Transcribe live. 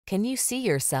Can you see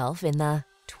yourself in the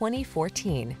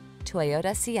 2014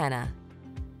 Toyota Sienna?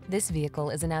 This vehicle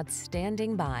is an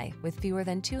outstanding buy with fewer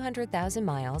than 200,000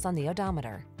 miles on the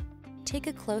odometer. Take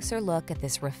a closer look at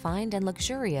this refined and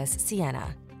luxurious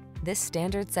Sienna. This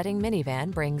standard-setting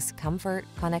minivan brings comfort,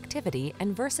 connectivity,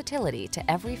 and versatility to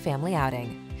every family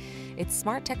outing. Its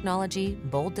smart technology,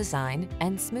 bold design,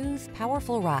 and smooth,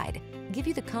 powerful ride give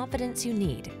you the confidence you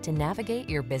need to navigate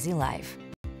your busy life.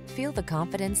 Feel the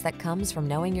confidence that comes from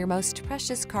knowing your most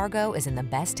precious cargo is in the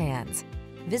best hands.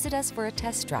 Visit us for a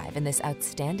test drive in this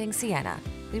outstanding Sienna.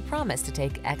 We promise to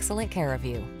take excellent care of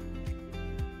you.